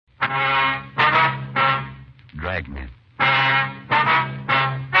Dragnet.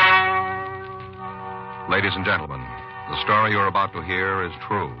 Ladies and gentlemen, the story you're about to hear is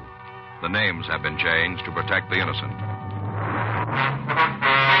true. The names have been changed to protect the innocent.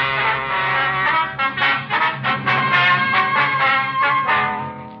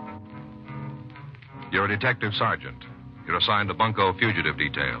 You're a detective sergeant. You're assigned to Bunko Fugitive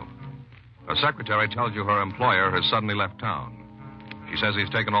Detail. A secretary tells you her employer has suddenly left town. She says he's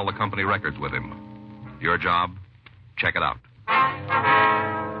taken all the company records with him. Your job? Check it out.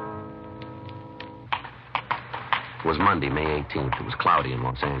 It was Monday, May 18th. It was cloudy in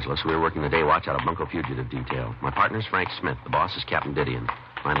Los Angeles. We were working the day watch out of Bunko Fugitive Detail. My partner's Frank Smith. The boss is Captain Didion.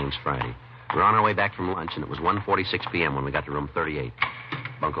 My name's Friday. We were on our way back from lunch, and it was 1:46 p.m. when we got to room 38.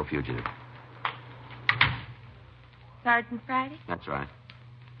 Bunko Fugitive. Sergeant Friday? That's right.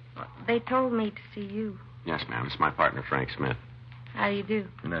 They told me to see you. Yes, ma'am. It's my partner, Frank Smith. How do you do?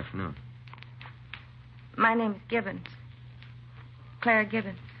 Good afternoon. My name's Gibbons. Clara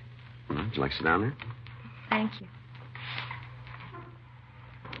Gibbons. Would you like to sit down there? Thank you.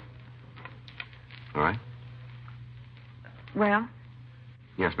 All right. Well?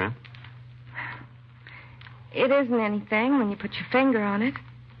 Yes, ma'am. It isn't anything when you put your finger on it.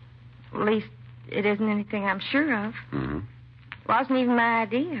 At least, it isn't anything I'm sure of. Mm-hmm. Wasn't even my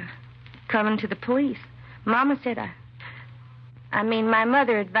idea. Coming to the police. Mama said my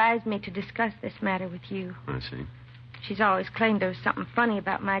mother advised me to discuss this matter with you. I see. She's always claimed there was something funny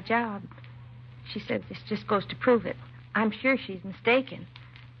about my job. She says this just goes to prove it. I'm sure she's mistaken.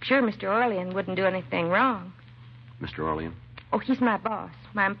 Sure Mr. Orlean wouldn't do anything wrong. Mr. Orlean? Oh, he's my boss,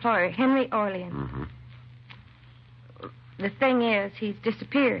 my employer, Henry Orlean. Mm-hmm. The thing is, he's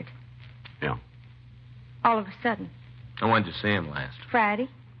disappeared. Yeah. All of a sudden. And when did you see him last? Friday.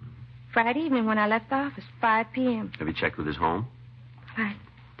 Friday evening when I left the office, 5 p.m. Have you checked with his home?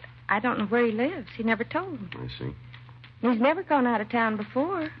 I don't know where he lives. He never told me. I see. He's never gone out of town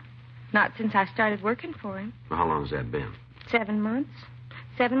before. Not since I started working for him. Well, how long has that been? 7 months.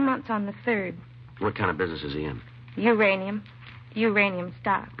 7 months on the 3rd. What kind of business is he in? Uranium. Uranium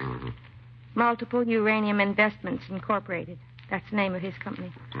stocks. Mm-hmm. Multiple Uranium Investments Incorporated. That's the name of his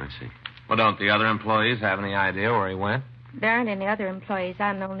company. I see. Well, don't the other employees have any idea where he went? There aren't any other employees.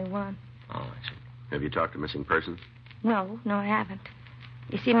 I'm the only one. Oh, I see. Have you talked to missing persons? No, I haven't.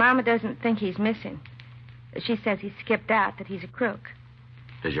 You see, Mama doesn't think he's missing. She says he skipped out, that he's a crook.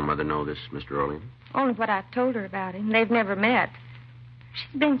 Does your mother know this, Mr. Orlean? Only what I've told her about him. They've never met.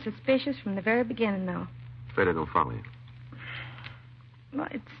 She's been suspicious from the very beginning, though. Afraid I don't follow you.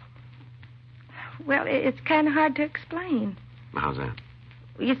 Well, it's kind of hard to explain. How's that?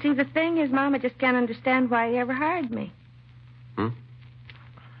 You see, the thing is, Mama just can't understand why he ever hired me.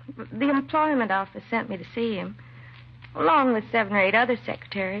 The employment office sent me to see him, along with 7 or 8 other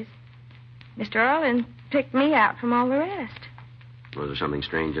secretaries. Mr. Orlean picked me out from all the rest. Was there something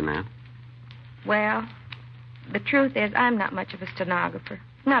strange in that? Well, the truth is, I'm not much of a stenographer.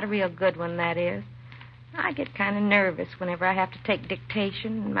 Not a real good one, that is. I get kind of nervous whenever I have to take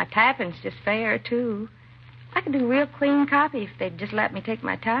dictation, and my typing's just fair, too. I could do real clean copy if they'd just let me take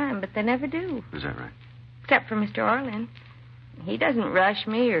my time, but they never do. Is that right? Except for Mr. Orlean. He doesn't rush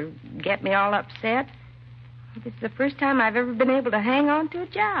me or get me all upset. It's the first time I've ever been able to hang on to a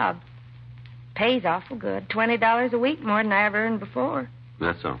job. Pays awful good. $20 a week more than I ever earned before.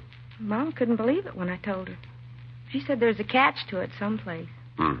 That's so. Mom couldn't believe it when I told her. She said there's a catch to it someplace.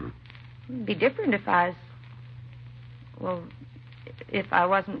 Mm-hmm. It'd be different if I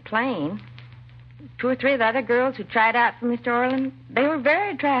wasn't plain. 2 or 3 of the other girls who tried out for Mr. Orlean, they were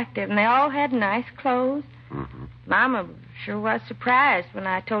very attractive, and they all had nice clothes. Mm-hmm. Mama sure was surprised when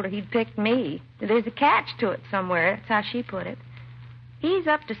I told her he'd picked me. There's a catch to it somewhere. That's how she put it. He's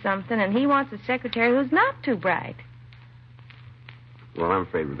up to something, and he wants a secretary who's not too bright. Well, I'm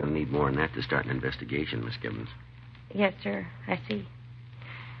afraid we're going to need more than that to start an investigation, Miss Gibbons. Yes, sir. I see.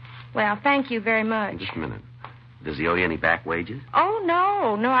 Well, thank you very much. Just a minute. Does he owe you any back wages? Oh,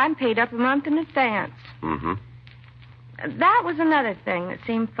 no. No, I'm paid up a month in advance. Mm-hmm. That was another thing that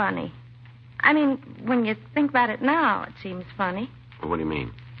seemed funny. I mean, when you think about it now, it seems funny. Well, what do you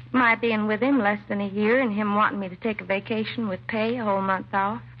mean? My being with him less than a year and him wanting me to take a vacation with pay, a whole month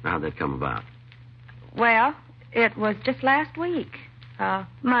off. How'd that come about? Well, it was just last week,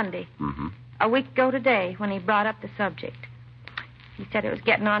 Monday. Mm-hmm. A week ago today when he brought up the subject. He said it was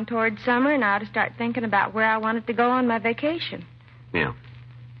getting on toward summer and I ought to start thinking about where I wanted to go on my vacation. Yeah.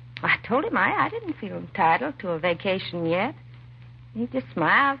 I told him I didn't feel entitled to a vacation yet. He just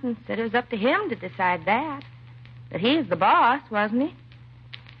smiled and said it was up to him to decide that. That he's the boss, wasn't he?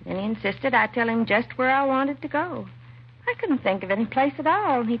 Then he insisted I tell him just where I wanted to go. I couldn't think of any place at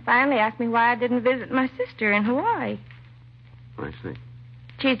all. He finally asked me why I didn't visit my sister in Hawaii. I see.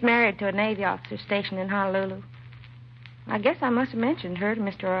 She's married to a Navy officer stationed in Honolulu. I guess I must have mentioned her to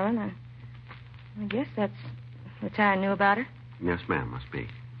Mr. Orland. I guess that's how I knew about her. Yes, ma'am, must be.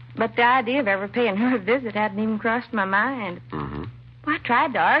 But the idea of ever paying her a visit hadn't even crossed my mind. Mm-hmm. Well, I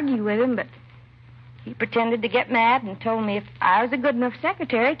tried to argue with him, but he pretended to get mad and told me if I was a good enough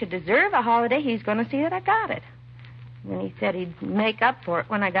secretary to deserve a holiday, he's going to see that I got it. And then he said he'd make up for it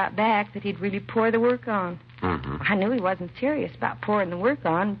when I got back, that he'd really pour the work on. Mm-hmm. I knew he wasn't serious about pouring the work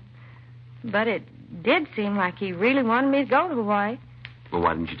on, but it did seem like he really wanted me to go to Hawaii. Well,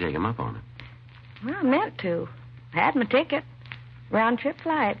 why didn't you take him up on it? Well, I meant to. I had my ticket. Round-trip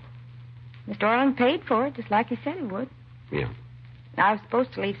flight. Mr. Orland paid for it, just like he said he would. Yeah. I was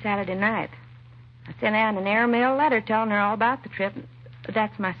supposed to leave Saturday night. I sent Ann an airmail letter telling her all about the trip.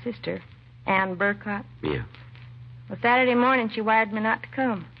 That's my sister, Ann Burcott. Yeah. Well, Saturday morning, she wired me not to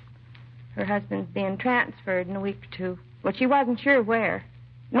come. Her husband's being transferred in a week or two. Well, she wasn't sure where.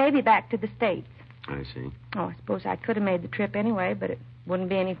 Maybe back to the States. I see. Oh, I suppose I could have made the trip anyway, but it wouldn't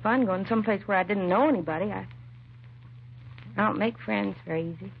be any fun going someplace where I didn't know anybody. I don't make friends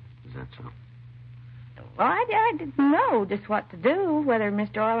very easy. Is that so? Well, I didn't know just what to do, whether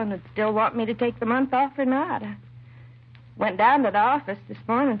Mr. Orland would still want me to take the month off or not. I went down to the office this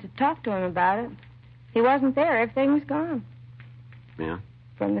morning to talk to him about it. He wasn't there. Everything was gone. Yeah?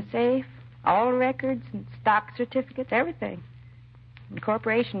 From the safe, all the records and stock certificates, everything. And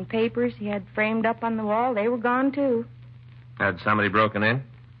corporation papers he had framed up on the wall, they were gone, too. Had somebody broken in?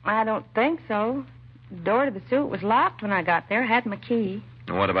 I don't think so. The door to the suite was locked when I got there. I had my key.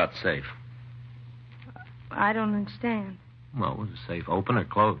 And what about the safe? I don't understand. Well, was the safe open or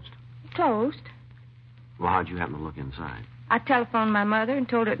closed? Closed. Well, how'd you happen to look inside? I telephoned my mother and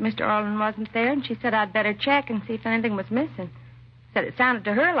told her that Mr. Orland wasn't there, and she said I'd better check and see if anything was missing. Said it sounded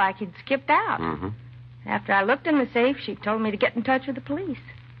to her like he'd skipped out. Mm-hmm. After I looked in the safe, she told me to get in touch with the police.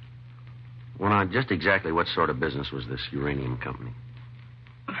 Well, now, just exactly what sort of business was this uranium company?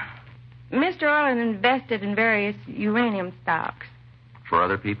 Mr. Orland invested in various uranium stocks. For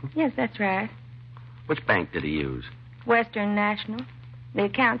other people? Yes, that's right. Which bank did he use? Western National. The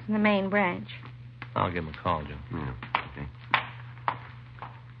account's in the main branch. I'll give him a call, Joe. Yeah, okay.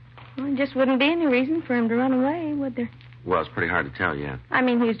 Well, there just wouldn't be any reason for him to run away, would there? Well, it's pretty hard to tell yet. I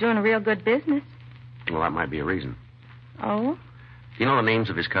mean, he was doing a real good business. Well, that might be a reason. Oh? Do you know the names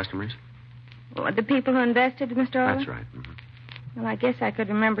of his customers? Well, the people who invested in Mr. Orland? That's right. Mm-hmm. Well, I guess I could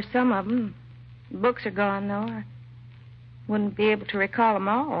remember some of them. The books are gone, though. I wouldn't be able to recall them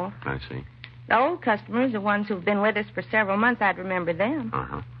all. I see. The old customers, the ones who've been with us for several months, I'd remember them.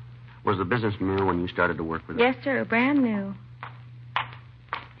 Uh-huh. Was the business new when you started to work with it? Yes, sir, brand new.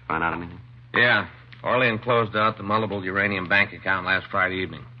 Find out anything? Yeah. Orlean closed out the multiple uranium bank account last Friday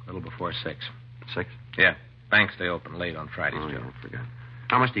evening, a little before 6. 6? Yeah. Banks stay open late on Fridays, Oh, Joe. yeah, I forgot.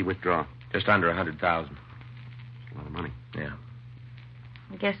 How much did he withdraw? Just under 100,000. A lot of money. Yeah.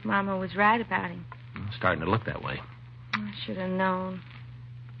 I guess Mama was right about him. It's starting to look that way. I should have known.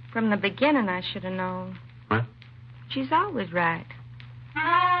 From the beginning, I should have known. What? She's always right.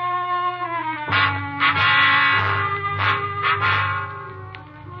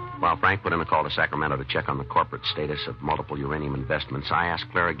 While Frank put in a call to Sacramento to check on the corporate status of multiple uranium investments, I asked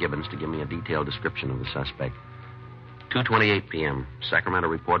Clara Gibbons to give me a detailed description of the suspect. 2:28 p.m., Sacramento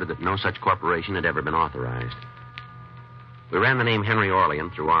reported that no such corporation had ever been authorized. We ran the name Henry Orlean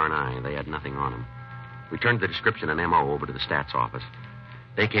through R&I. They had nothing on him. We turned the description and MO over to the stats office.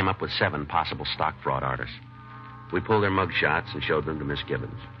 They came up with 7 possible stock fraud artists. We pulled their mug shots and showed them to Miss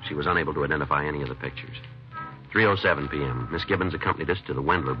Gibbons. She was unable to identify any of the pictures. 3:07 p.m., Miss Gibbons accompanied us to the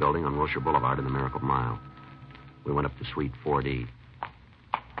Wendler building on Wilshire Boulevard in the Miracle Mile. We went up to Suite 4D.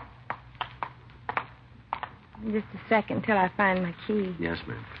 Just a second till I find my key. Yes,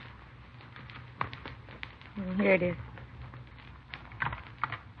 ma'am. Here it is.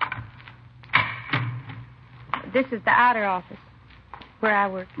 This is the outer office where I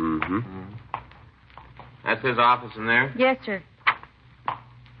work. Mm-hmm. That's his office in there? Yes, sir.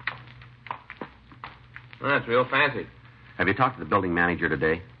 Well, that's real fancy. Have you talked to the building manager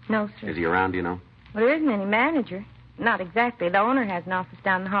today? No, sir. Is he around, do you know? Well, there isn't any manager. Not exactly. The owner has an office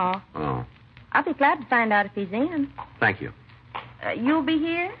down the hall. Oh. I'll be glad to find out if he's in. Thank you. You'll be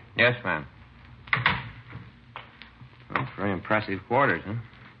here? Yes, ma'am. Well, very impressive quarters, huh?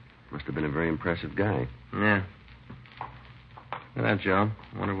 Must have been a very impressive guy. Yeah. Look at that, Joe.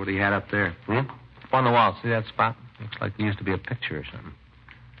 Wonder what he had up there. Hmm? Up on the wall. See that spot? Looks like there used to be a picture or something.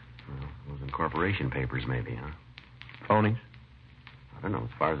 Well, those incorporation papers, maybe, huh? Phonies? I don't know.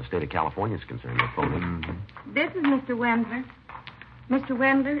 As far as the state of California is concerned, they're phony. Mm-hmm. This is Mr. Wendler. Mr.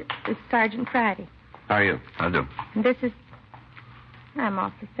 Wendler is Sergeant Friday. How are you? I do. And this is... I'm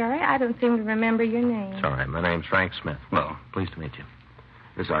awfully sorry. I don't seem to remember your name. It's all right. My name's Frank Smith. Well, Pleased to meet you.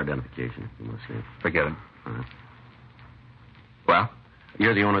 This is our identification, if you want to see it. forget it. All right. Well,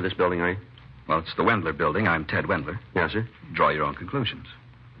 You're the owner of this building, are you? well, it's the Wendler building. I'm Ted Wendler. Yes, sir. Draw your own conclusions.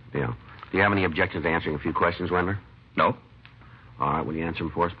 Yeah. Do you have any objections to answering a few questions, Wendler? No, All right. Will you answer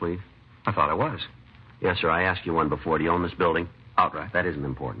them for us, please? I thought I was. Yes, sir. I asked you one before. Do you own this building? Outright. That isn't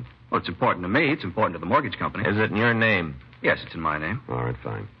important. Well, it's important to me. It's important to the mortgage company. Is it in your name? Yes, it's in my name. All right,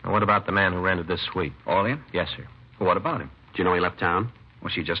 fine. And what about the man who rented this suite? Orlean? Yes, sir. Well, what about him? Do you know he left town? Well,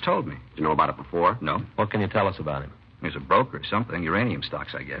 she just told me. Did you know about it before? No. What can you tell us about him? He's a broker or something. Uranium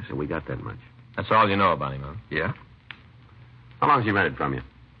stocks, I guess. So we got that much. That's all you know about him, huh? Yeah? How long's he rented from you?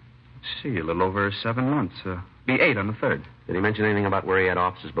 Let's see, a little over 7 months. Be 8 on the 3rd. Did he mention anything about where he had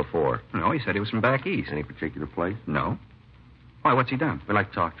offices before? No, he said he was from back east. Any particular place? No. Why, what's he done? We'd like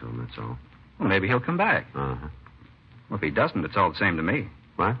to talk to him, that's all. Well, maybe he'll come back. Uh-huh. Well, if he doesn't, it's all the same to me.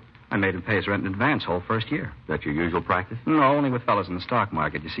 What? I made him pay his rent in advance whole first year. That your usual practice? No, only with fellas in the stock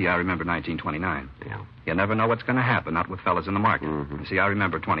market. You see, I remember 1929. Yeah. You never know what's going to happen, not with fellas in the market. Mhm. You see, I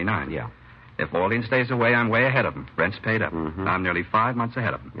remember 29. Yeah. If Orlean stays away, I'm way ahead of him. Rent's paid up. Mhm. I'm nearly 5 months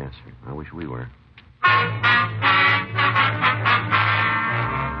ahead of him. Yes, sir. I wish we were.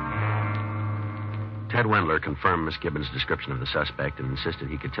 Ted Wendler confirmed Miss Gibbons' description of the suspect and insisted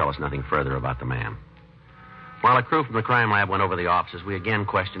he could tell us nothing further about the man. While a crew from the crime lab went over the offices, we again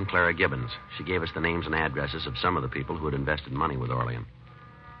questioned Clara Gibbons. She gave us the names and addresses of some of the people who had invested money with Orlean.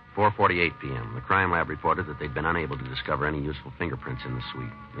 4:48 p.m., the crime lab reported that they'd been unable to discover any useful fingerprints in the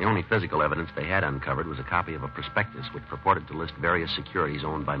suite. The only physical evidence they had uncovered was a copy of a prospectus which purported to list various securities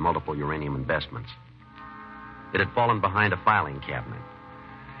owned by multiple uranium investments. It had fallen behind a filing cabinet.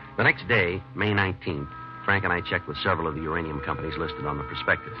 The next day, May 19th, Frank and I checked with several of the uranium companies listed on the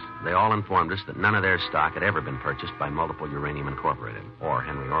prospectus. They all informed us that none of their stock had ever been purchased by Multiple Uranium Incorporated or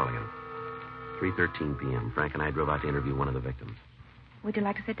Henry Orlean. 3:13 p.m., Frank and I drove out to interview one of the victims. Would you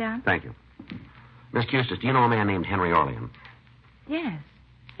like to sit down? Thank you. Miss Custis, do you know a man named Henry Orlean? Yes.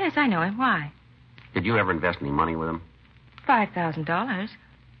 Yes, I know him. Why? Did you ever invest any money with him? $5,000.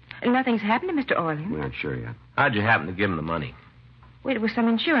 Nothing's happened to Mr. Orlean. We aren't sure yet. How'd you happen to give him the money? Well, it was some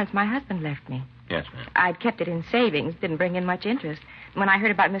insurance my husband left me. Yes, ma'am. I'd kept it in savings. Didn't bring in much interest. When I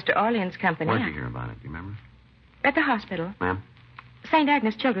heard about Mr. Orlean's company... Where'd you hear about it? Do you remember? At the hospital. Ma'am? St.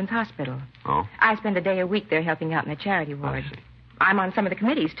 Agnes Children's Hospital. Oh? I spend a day a week there helping out in the charity ward. I see. I'm on some of the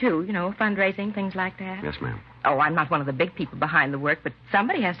committees, too. You know, fundraising, things like that. Yes, ma'am. Oh, I'm not one of the big people behind the work, but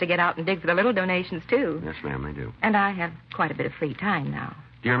somebody has to get out and dig for the little donations, too. Yes, ma'am, they do. And I have quite a bit of free time now.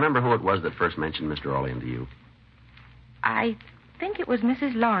 Do you remember who it was that first mentioned Mr. Orlean to you? I think it was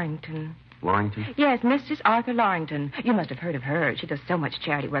Mrs. Lorrington. Lorrington? Yes, Mrs. Arthur Lorrington. You must have heard of her. She does so much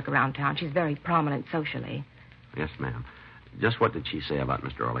charity work around town. She's very prominent socially. Yes, ma'am. Just what did she say about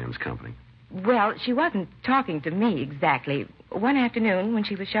Mr. Orlean's company? Well, she wasn't talking to me exactly. One afternoon, when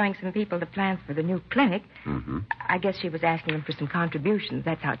she was showing some people the plans for the new clinic, Mm-hmm. I guess she was asking them for some contributions.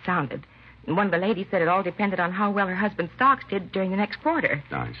 That's how it sounded. And one of the ladies said it all depended on how well her husband's stocks did during the next quarter.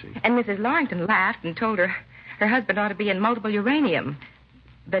 I see. And Mrs. Lorrington laughed and told her her husband ought to be in multiple uranium,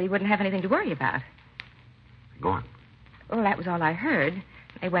 but he wouldn't have anything to worry about. Go on. Well, that was all I heard.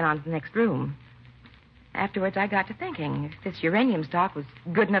 They went on to the next room. Afterwards, I got to thinking, if this uranium stock was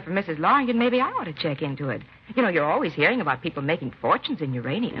good enough for Mrs. Lorrington, maybe I ought to check into it. You know, you're always hearing about people making fortunes in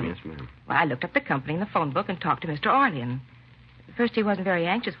uranium. Yes, ma'am. Well, I looked up the company in the phone book and talked to Mr. Orlean. At first, he wasn't very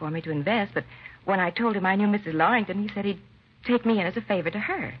anxious for me to invest, but when I told him I knew Mrs. Lorrington, he said he'd take me in as a favor to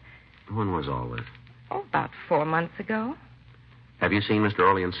her. When was all this? Oh, about 4 months ago. Have you seen Mr.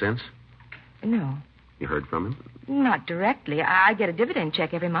 Orlean since? No, You heard from him? not directly. I get a dividend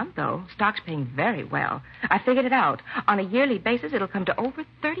check every month, though. Stock's paying very well. I figured it out. On a yearly basis, it'll come to over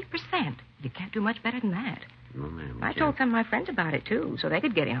 30%. You can't do much better than that. No, ma'am. I told some of my friends about it, too, so they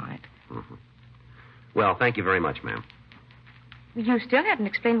could get in on it. Mm-hmm. Well, thank you very much, ma'am. You still haven't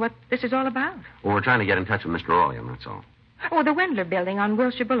explained what this is all about. Well, we're trying to get in touch with Mr. Orlean, that's all. Oh, the Wendler building on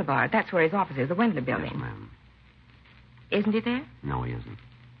Wilshire Boulevard. That's where his office is, the Wendler building. Yes, ma'am. Isn't he there? No, he isn't.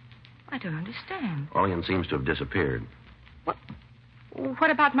 I don't understand. Orlean seems to have disappeared. What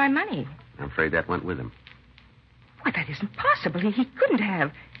about my money? I'm afraid that went with him. Why, that isn't possible. He couldn't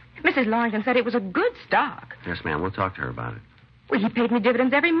have. Mrs. Lorrington said it was a good stock. Yes, ma'am. We'll talk to her about it. Well, he paid me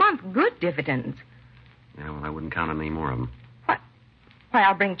dividends every month. Good dividends. Yeah, well, I wouldn't count on any more of them. Why,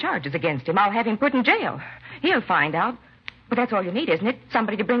 I'll bring charges against him. I'll have him put in jail. He'll find out. But that's all you need, isn't it?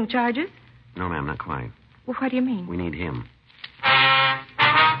 Somebody to bring charges? No, ma'am, not quite. Well, what do you mean? We need him.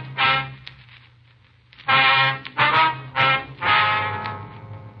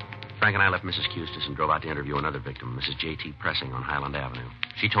 Frank and I left Mrs. Custis and drove out to interview another victim, Mrs. J.T. Pressing on Highland Avenue.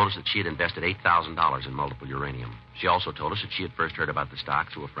 She told us that she had invested $8,000 in multiple uranium. She also told us that she had first heard about the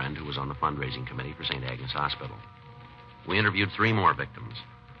stock through a friend who was on the fundraising committee for St. Agnes Hospital. We interviewed 3 more victims.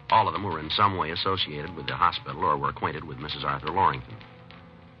 All of them were in some way associated with the hospital or were acquainted with Mrs. Arthur Lorington.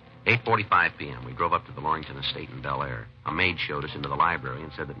 8:45 p.m., we drove up to the Lorington estate in Bel Air. A maid showed us into the library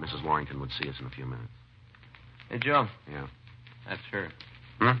and said that Mrs. Lorington would see us in a few minutes. Hey, Joe. Yeah. That's her.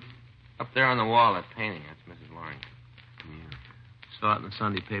 Hmm? Up there on the wall, that painting, that's Mrs. Lorington. Yeah. Saw it in the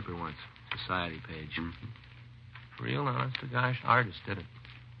Sunday paper once. Society page. Mm-hmm. Real honest to gosh artist did it.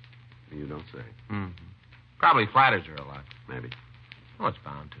 You don't say. Mm-hmm. Probably flatters her a lot. Maybe. Well, it's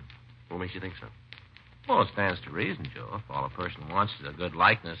bound to. What makes you think so? Well, it stands to reason, Joe. If all a person wants is a good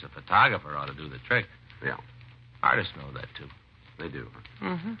likeness, a photographer ought to do the trick. Yeah. Artists know that, too. They do.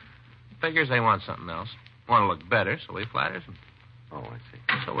 Mm-hmm. Figures they want something else. Want to look better, so he flatters them. Oh, I see.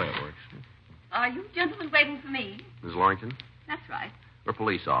 That's the way it works. Are you gentlemen waiting for me? Ms. Lorington? That's right. We're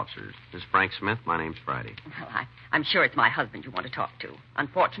police officers. This is Frank Smith. My name's Friday. Well, I'm sure it's my husband you want to talk to.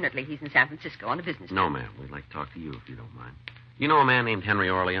 Unfortunately, he's in San Francisco on a business No, trip. ma'am. We'd like to talk to you if you don't mind. You know a man named Henry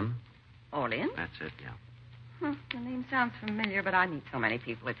Orlean? Orlean? That's it, yeah. The name sounds familiar, but I meet so many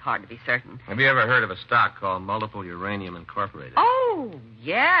people, it's hard to be certain. Have you ever heard of a stock called Multiple Uranium Incorporated? Oh,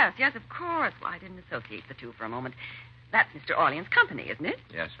 yes, of course. Well, I didn't associate the two for a moment. That's Mr. Orlean's company, isn't it?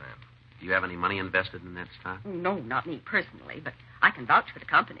 Yes, ma'am. Do you have any money invested in that stock? No, not me personally, but I can vouch for the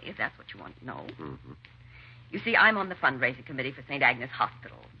company if that's what you want to know. Mm-hmm. You see, I'm on the fundraising committee for St. Agnes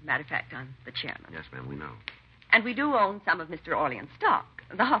Hospital. Matter of fact, I'm the chairman. Yes, ma'am, we know. And we do own some of Mr. Orlean's stock.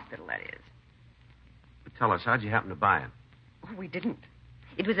 The hospital, that is. But tell us, how'd you happen to buy it? Oh, we didn't.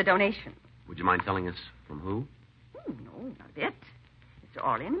 It was a donation. Would you mind telling us from who? Oh, no, not a bit. Mr.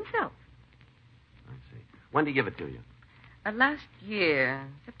 Orlean himself. I see. When did he give it to you? Last year,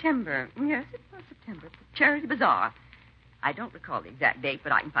 September. Yes, it was September. Charity Bazaar. I don't recall the exact date,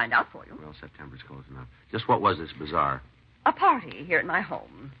 but I can find out for you. Well, September's close enough. Just what was this bazaar? A party here at my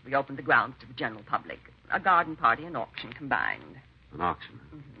home. We opened the grounds to the general public. A garden party and auction combined. An auction.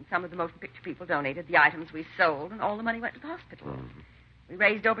 Some of the motion picture people donated the items we sold, and all the money went to the hospital. Mm-hmm. We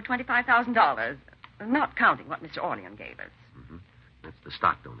raised over $25,000, not counting what Mr. Orlean gave us. Mm-hmm. That's the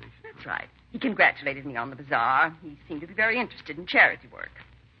stock donation. That's right. He congratulated me on the bazaar. He seemed to be very interested in charity work.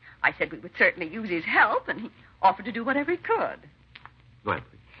 I said we would certainly use his help, and he offered to do whatever he could. Go ahead,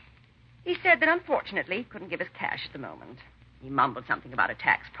 please. He said that unfortunately he couldn't give us cash at the moment. He mumbled something about a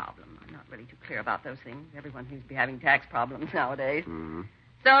tax problem. I'm not really too clear about those things. Everyone seems to be having tax problems nowadays. Mm-hmm.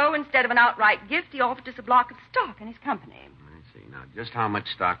 So instead of an outright gift, he offered us a block of stock in his company. I see. Now, just how much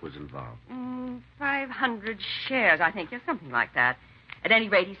stock was involved? 500 shares, I think. Yes, something like that. At any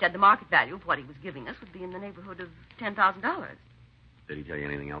rate, he said the market value of what he was giving us would be in the neighborhood of $10,000. Did he tell you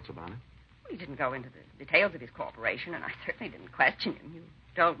anything else about it? He didn't go into the details of his corporation, and I certainly didn't question him. You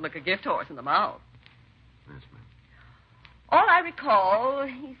don't look a gift horse in the mouth. Yes, ma'am. All I recall,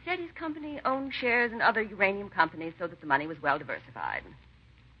 he said his company owned shares in other uranium companies so that the money was well diversified.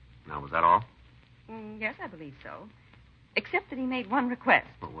 Now, was that all? Yes, I believe so. Except that he made one request.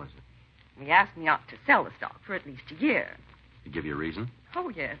 What was it? He asked me not to sell the stock for at least a year. Did he give you a reason? Oh,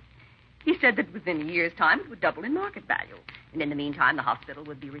 yes. He said that within a year's time it would double in market value. And in the meantime, the hospital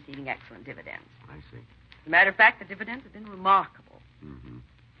would be receiving excellent dividends. I see. As a matter of fact, the dividends have been remarkable. Mm-hmm.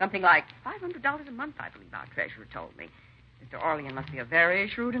 Something like $500 a month, I believe our treasurer told me. Mr. Orlean must be a very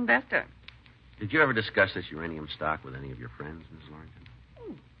shrewd investor. Did you ever discuss this uranium stock with any of your friends, Mrs.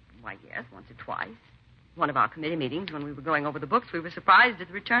 Lorington? Why, yes, once or twice. One of our committee meetings, when we were going over the books, we were surprised at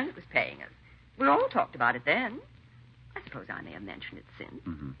the return it was paying us. We all talked about it then. I suppose I may have mentioned it since.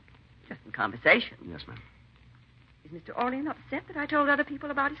 Mm-hmm. Just in conversation. Yes, ma'am. Is Mr. Orlean upset that I told other people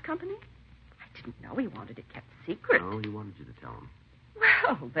about his company? I didn't know he wanted it kept secret. No, he wanted you to tell him.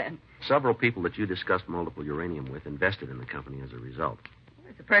 Well, then, Several people that you discussed multiple uranium with invested in the company as a result.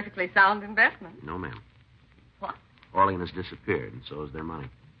 it's a perfectly sound investment. No, ma'am. What? Orlean has disappeared, and so has their money.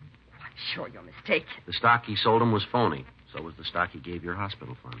 I'm sure you're mistaken. The stock he sold him was phony. So was the stock he gave your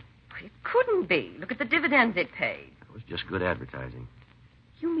hospital fund. It couldn't be. Look at the dividends it paid. It was just good advertising.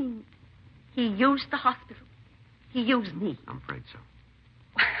 You mean he used the hospital? He used me? I'm afraid so.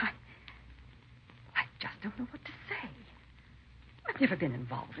 I just don't know what to say. I've never been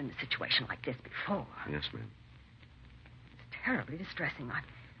involved in a situation like this before. Yes, ma'am. It's terribly distressing.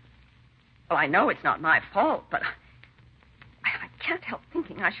 Well, I know it's not my fault, but I can't help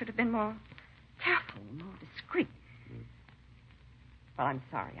thinking I should have been more careful, more discreet. Well, I'm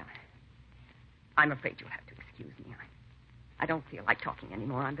sorry. I'm afraid you'll have to excuse me. I don't feel like talking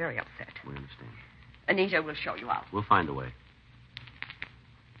anymore. I'm very upset. We understand. Anita will show you out. We'll find a way.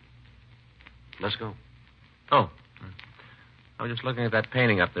 Let's go. Oh. I was just looking at that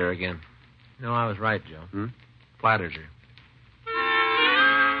painting up there again. You know, I was right, Joe. Flatters her.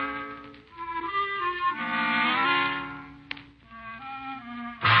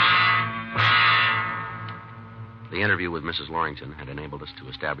 The interview with Mrs. Lorington had enabled us to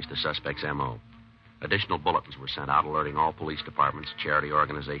establish the suspect's M.O. Additional bulletins were sent out alerting all police departments, charity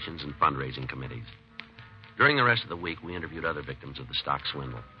organizations, and fundraising committees. During the rest of the week, we interviewed other victims of the stock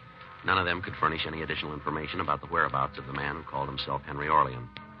swindle. None of them could furnish any additional information about the whereabouts of the man who called himself Henry Orlean.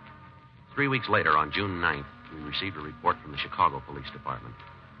 3 weeks later, on June 9th, we received a report from the Chicago Police Department.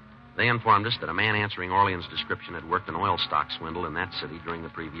 They informed us that a man answering Orlean's description had worked an oil stock swindle in that city during the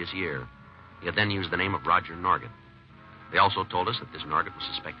previous year. He had then used the name of Roger Norgett. They also told us that this Norgett was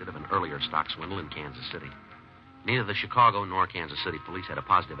suspected of an earlier stock swindle in Kansas City. Neither the Chicago nor Kansas City police had a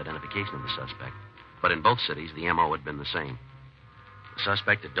positive identification of the suspect, but in both cities, the M.O. had been the same. The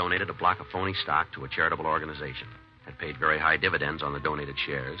suspect had donated a block of phony stock to a charitable organization, had paid very high dividends on the donated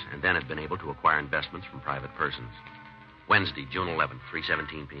shares, and then had been able to acquire investments from private persons. Wednesday, June 11th,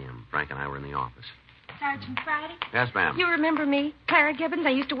 3:17 p.m. Frank and I were in the office. Sergeant Friday? Yes, ma'am. You remember me? Clara Gibbons. I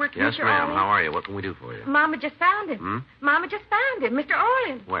used to work for Yes, Mr. ma'am. Orlean. How are you? What can we do for you? Mama just found him. Mama just found him. Mr.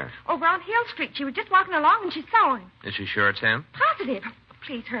 Orlean. Where? Over on Hill Street. She was just walking along and she saw him. Is she sure it's him? Positive.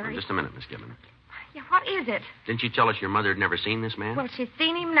 Please hurry. Just a minute, Miss Gibbons. Yeah, what is it? Didn't you tell us your mother had never seen this man? Well, she's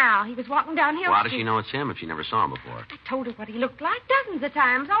seen him now. He was walking down Hill Well, how Street. does she know it's him if she never saw him before? I told her what he looked like dozens of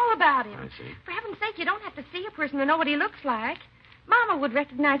times, all about him. I see. For heaven's sake, you don't have to see a person to know what he looks like. Mama would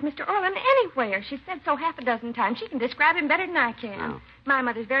recognize Mr. Orlean anywhere. She said so half a dozen times. She can describe him better than I can. Oh. My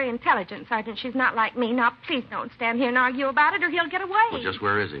mother's very intelligent, Sergeant. She's not like me. Now, please don't stand here and argue about it, or he'll get away. Well, just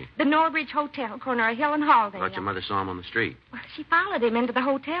where is he? The Norridge Hotel, corner of Hill and Halldale. I thought your mother saw him on the street. Well, she followed him into the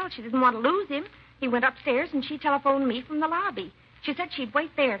hotel. She didn't want to lose him. He went upstairs, and she telephoned me from the lobby. She said she'd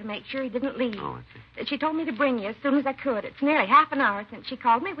wait there to make sure he didn't leave. Oh, I see. She told me to bring you as soon as I could. It's nearly half an hour since she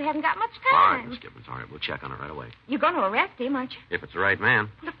called me. We haven't got much All right, time. Miss Gibbons. All right, we'll check on it right away. You're going to arrest him, aren't you? If it's the right man.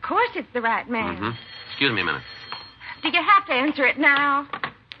 Well, of course it's the right man. Mm-hmm. Excuse me a minute. Do you have to answer it now?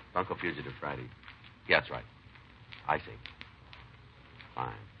 Bunko Fugitive Friday. Yeah, that's right. I see.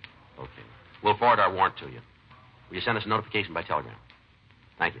 Fine. Okay. We'll forward our warrant to you. Will you send us a notification by telegram?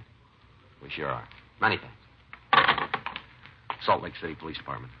 Thank you. We sure are. Many thanks. Salt Lake City Police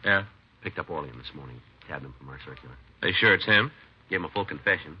Department. Yeah? Picked up Orlean this morning. Tabbed him from our circular. They sure it's him? Gave him a full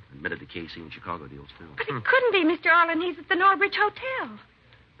confession. Admitted to KC and Chicago deals, too. But it couldn't be Mr. Orlean. He's at the Norridge Hotel.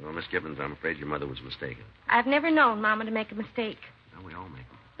 Well, Miss Gibbons, I'm afraid your mother was mistaken. I've never known Mama to make a mistake. Well, we all make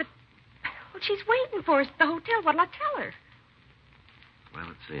them. But, well, she's waiting for us at the hotel. What'll I tell her? Well,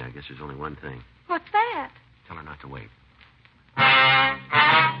 let's see. I guess there's only one thing. What's that? Tell her not to wait.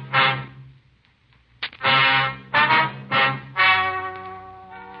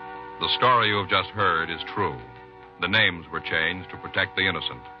 The story you have just heard is true. The names were changed to protect the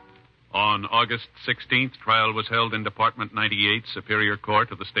innocent. On August 16th, trial was held in Department 98, Superior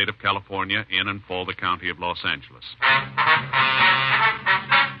Court of the State of California, in and for the County of Los Angeles.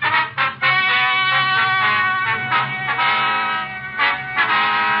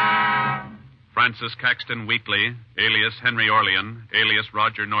 Francis Caxton Wheatley, alias Henry Orlean, alias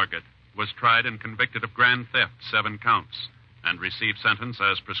Roger Norgett, was tried and convicted of grand theft, 7 counts, and received sentence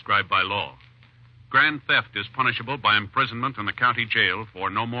as prescribed by law. Grand theft is punishable by imprisonment in the county jail for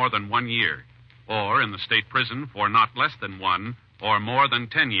no more than 1 year, or in the state prison for not less than 1 or more than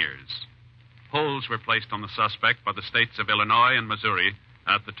 10 years. Holds were placed on the suspect by the states of Illinois and Missouri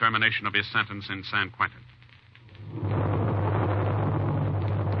at the termination of his sentence in San Quentin.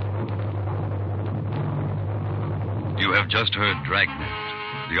 You have just heard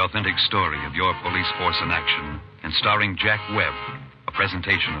Dragnet, the authentic story of your police force in action, and starring Jack Webb, a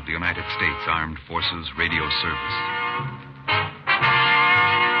presentation of the United States Armed Forces Radio Service.